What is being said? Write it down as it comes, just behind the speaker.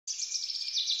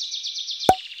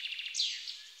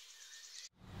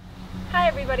Hi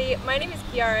everybody, my name is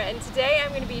Kiara and today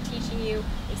I'm going to be teaching you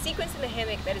a sequence in the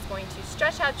hammock that is going to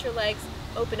stretch out your legs,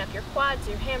 open up your quads,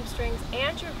 your hamstrings,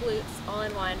 and your glutes all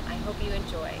in one. I hope you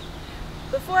enjoy.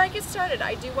 Before I get started,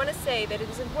 I do want to say that it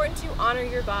is important to honor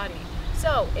your body.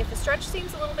 So if a stretch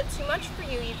seems a little bit too much for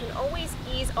you, you can always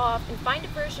ease off and find a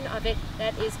version of it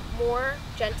that is more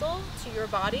gentle to your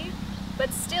body, but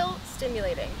still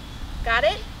stimulating. Got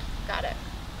it? Got it.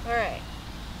 All right.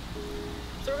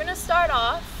 So we're going to start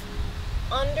off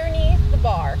underneath the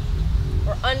bar,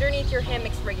 or underneath your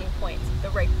hammock's rigging point, the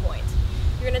rig point.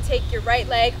 You're going to take your right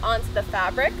leg onto the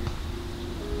fabric,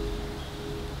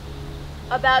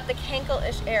 about the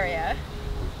cankle-ish area.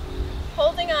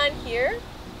 Holding on here,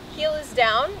 heel is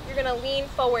down, you're going to lean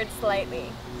forward slightly.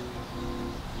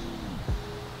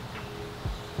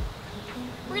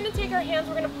 We're going to take our hands,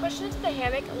 we're going to push into the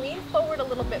hammock, lean forward a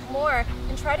little bit more,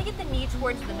 and try to get the knee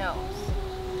towards the nose.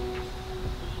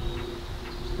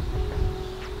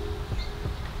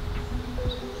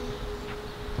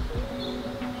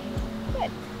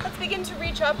 Let's begin to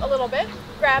reach up a little bit.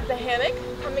 Grab the hammock,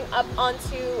 coming up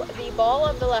onto the ball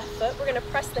of the left foot. We're going to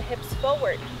press the hips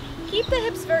forward. Keep the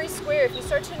hips very square. If you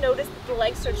start to notice that the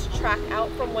leg starts to track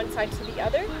out from one side to the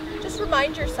other, just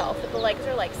remind yourself that the legs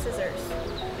are like scissors.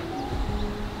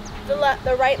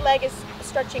 The right leg is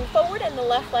stretching forward and the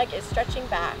left leg is stretching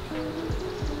back.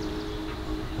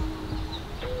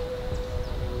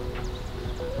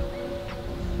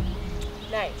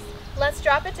 Nice. Let's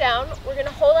drop it down. We're going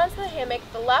to hold onto the hammock,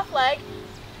 the left leg.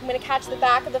 I'm going to catch the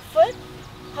back of the foot,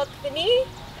 hook the knee,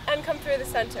 and come through the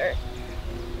center.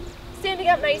 Standing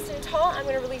up nice and tall, I'm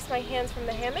going to release my hands from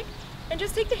the hammock and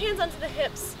just take the hands onto the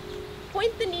hips.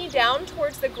 Point the knee down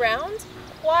towards the ground,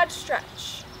 quad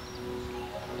stretch.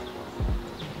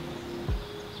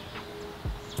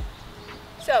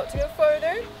 So to go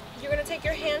further, you're going to take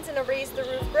your hands in a raise the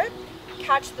roof grip,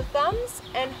 catch the thumbs,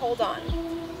 and hold on.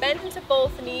 Bend into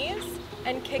both knees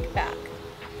and kick back.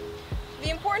 The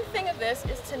important thing of this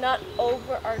is to not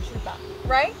overarch your back,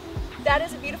 right? That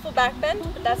is a beautiful back bend,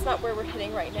 but that's not where we're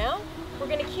hitting right now. We're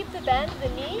going to keep the bend, the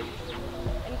knee,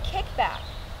 and kick back.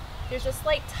 There's a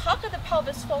slight tuck of the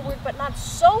pelvis forward, but not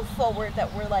so forward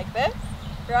that we're like this,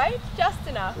 right? Just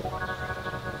enough.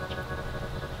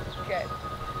 Good.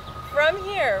 From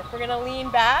here, we're going to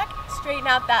lean back, straighten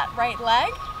out that right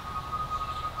leg.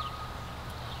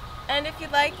 And if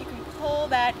you'd like, you can pull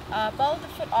that ball of the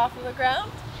foot off of the ground,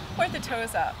 point the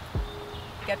toes up,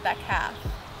 get that calf.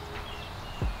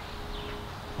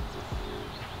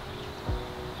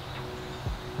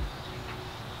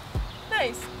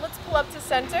 Nice, let's pull up to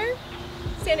center,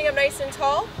 standing up nice and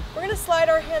tall. We're going to slide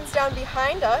our hands down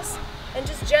behind us and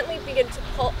just gently begin to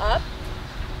pull up.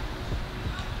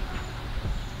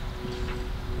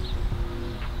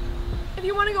 If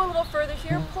you want to go a little further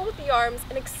here, pull with the arms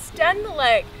and extend the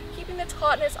leg, keeping the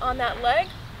tautness on that leg,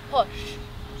 push.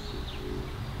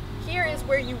 Here is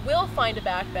where you will find a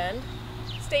back bend.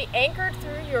 Stay anchored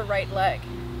through your right leg.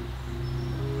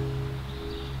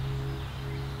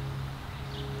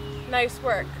 Nice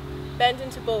work. Bend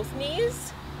into both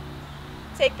knees.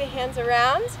 Take the hands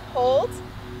around, hold,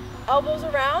 elbows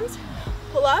around,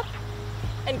 pull up,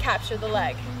 and capture the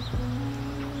leg.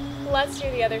 Let's do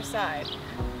the other side.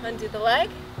 Undo the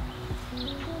leg,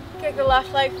 kick the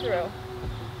left leg through.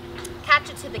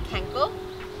 Catch it to the cankle,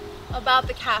 about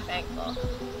the calf ankle.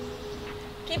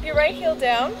 Keep your right heel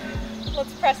down.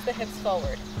 Let's press the hips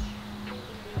forward.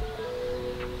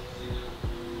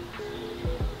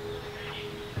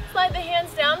 Slide the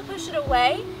hands down, push it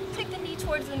away, take the knee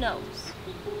towards the nose.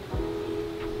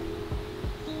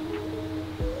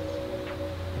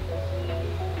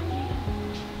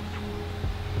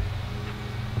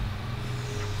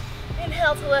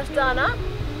 Inhale to lift on up,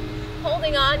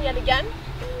 holding on yet again.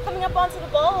 Coming up onto the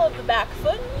ball of the back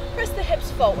foot, press the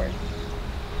hips forward.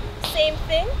 Same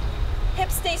thing,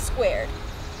 hips stay squared.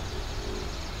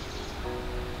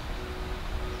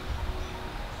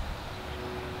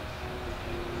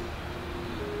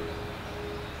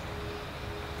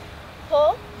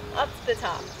 Pull up to the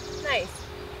top. Nice.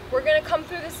 We're going to come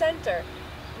through the center.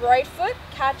 Right foot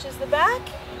catches the back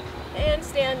and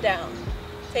stand down.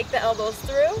 Take the elbows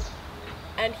through.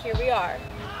 And here we are.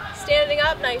 Standing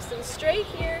up nice and straight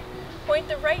here. Point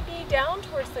the right knee down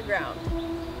towards the ground.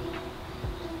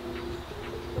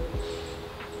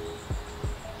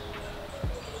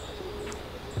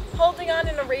 Holding on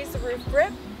in a raise the roof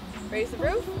grip. Raise the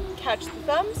roof, catch the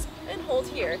thumbs, and hold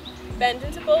here. Bend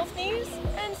into both knees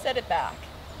and set it back.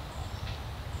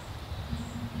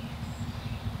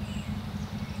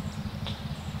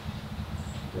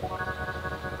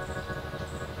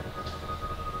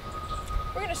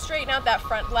 We're going to straighten out that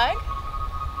front leg.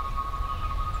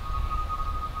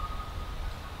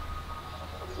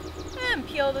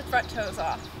 peel the front toes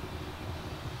off.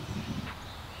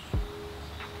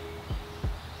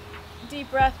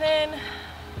 Deep breath in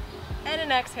and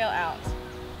an exhale out.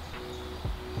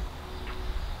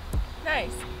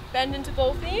 Nice. Bend into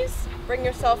both knees, bring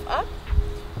yourself up.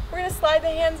 We're going to slide the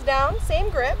hands down, same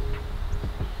grip,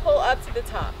 pull up to the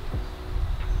top.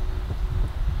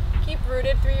 Keep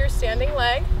rooted through your standing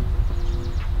leg.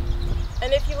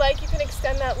 And if you like, you can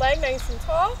extend that leg nice and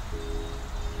tall.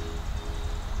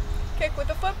 Kick with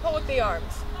the foot, pull with the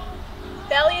arms.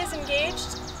 Belly is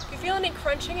engaged. If you feel any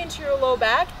crunching into your low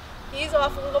back, ease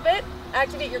off a little bit,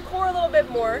 activate your core a little bit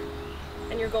more,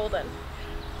 and you're golden.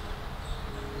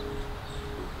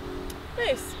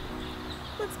 Nice.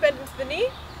 Let's bend into the knee,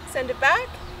 send it back.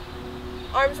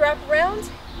 Arms wrap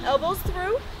around, elbows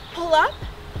through, pull up,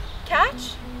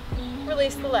 catch,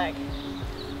 release the leg.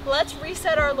 Let's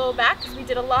reset our low back because we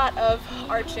did a lot of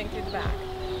arching through the back.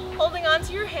 Holding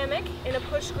onto your hammock in a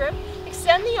push grip,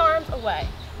 extend the arms away.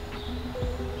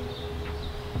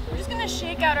 We're just going to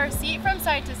shake out our seat from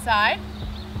side to side.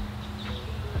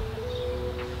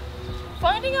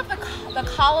 Finding up the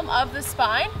column of the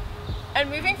spine and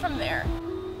moving from there.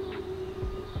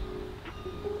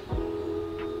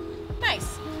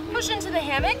 Nice. Push into the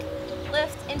hammock,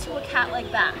 lift into a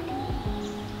cat-like back.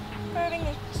 Curving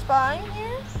the spine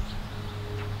here.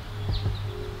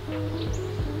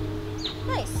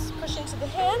 Nice. Push into the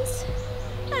hands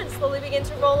and slowly begin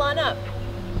to roll on up.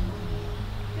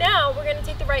 Now we're going to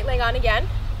take the right leg on again,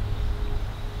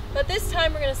 but this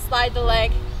time we're going to slide the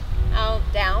leg out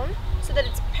down so that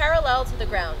it's parallel to the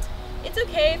ground. It's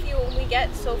okay if you only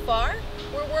get so far.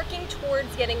 We're working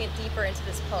towards getting it deeper into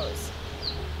this pose.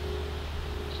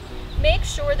 Make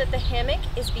sure that the hammock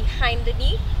is behind the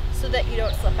knee so that you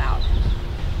don't slip out.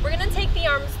 We're going to take the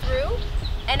arms through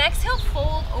and exhale,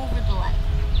 fold over the leg.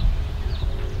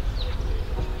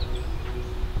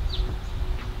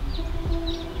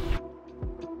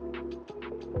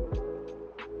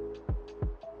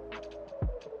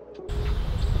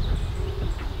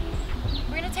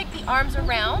 We're going to take the arms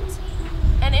around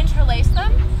and interlace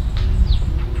them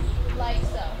like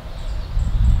so.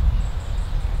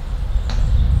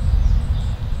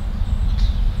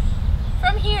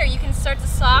 From here, you can start to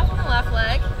soften the left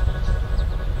leg,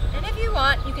 and if you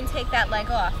want, you can take that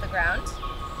leg off the ground.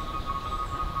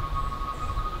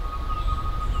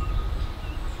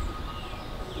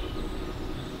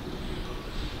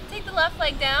 Take the left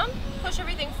leg down, push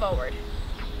everything forward.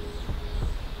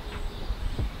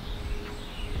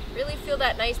 Really feel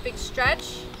that nice big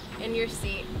stretch in your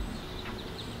seat.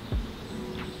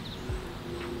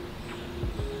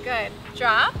 Good.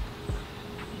 Drop.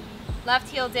 Left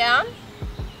heel down.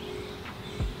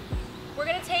 We're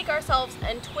going to take ourselves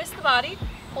and twist the body,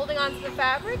 holding onto the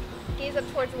fabric, gaze up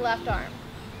towards the left arm.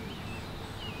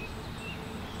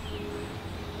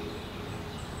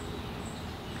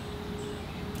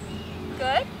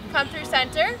 Good. Come through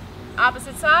center,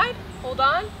 opposite side, hold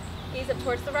on, gaze up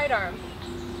towards the right arm.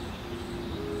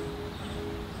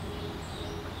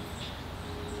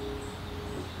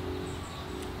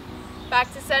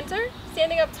 Back to center,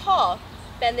 standing up tall.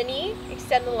 Bend the knee,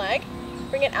 extend the leg,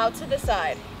 bring it out to the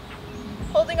side.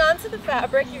 Holding on to the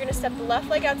fabric, you're going to step the left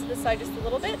leg out to the side just a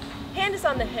little bit. Hand is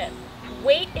on the hip.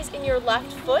 Weight is in your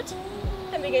left foot,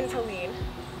 and begin to lean.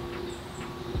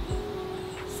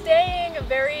 Staying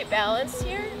very balanced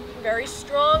here, very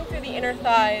strong through the inner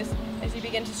thighs as you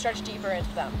begin to stretch deeper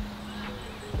into them.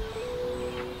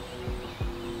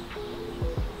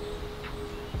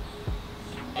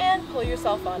 And pull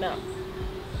yourself on up.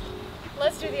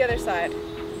 Let's do the other side.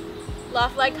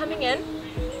 Left leg coming in.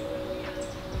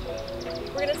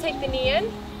 We're going to take the knee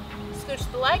in,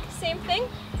 scooch the leg, same thing.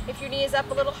 If your knee is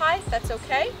up a little high, that's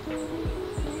okay.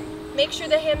 Make sure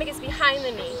the hammock is behind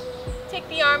the knee. Take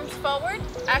the arms forward,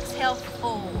 exhale,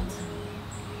 fold.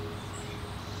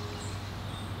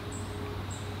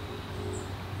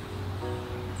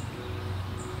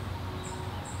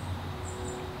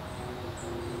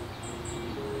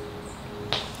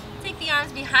 Take the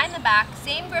arms behind the back,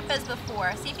 same grip as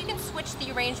before. See if you can switch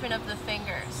the arrangement of the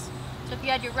fingers. So if you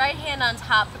had your right hand on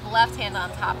top, put the left hand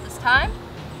on top this time.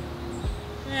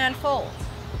 And fold.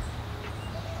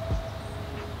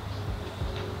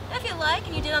 If you like,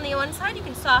 and you did on the one side, you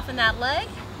can soften that leg.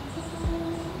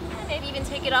 And maybe even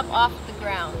take it up off the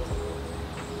ground.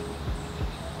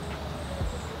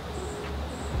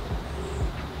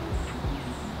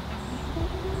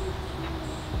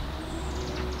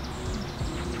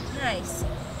 Nice.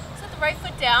 Set the right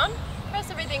foot down, press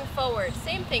everything forward.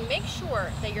 Same thing, make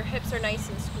sure that your hips are nice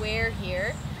and square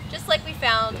here, just like we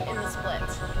found in the split.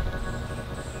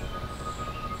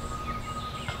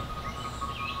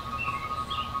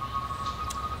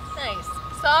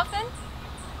 soften,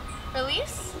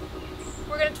 release.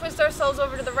 We're going to twist ourselves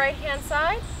over to the right hand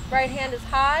side. Right hand is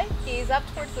high, gaze up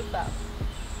towards the thumb.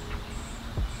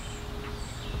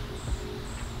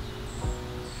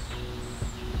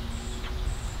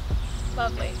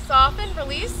 Lovely. Soften,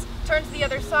 release, turn to the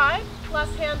other side,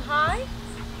 left hand high,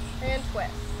 and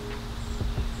twist.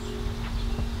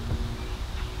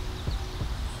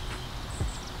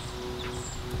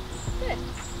 Good.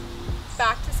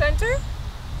 Back to center,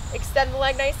 extend the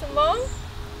leg nice and long,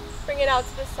 bring it out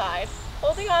to the side.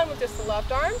 Holding on with just the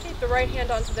left arm, take the right hand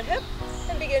onto the hip,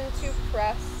 and begin to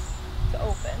press to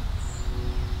open.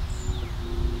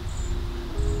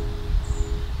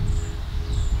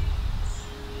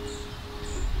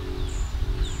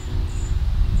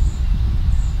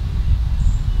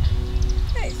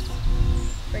 Nice.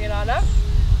 Bring it on up.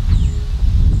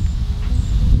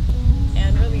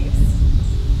 And release.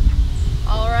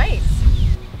 All right.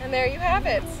 And there you have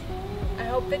it. I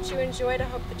hope that you enjoyed. I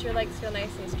hope that your legs feel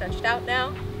nice and stretched out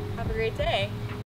now. Have a great day.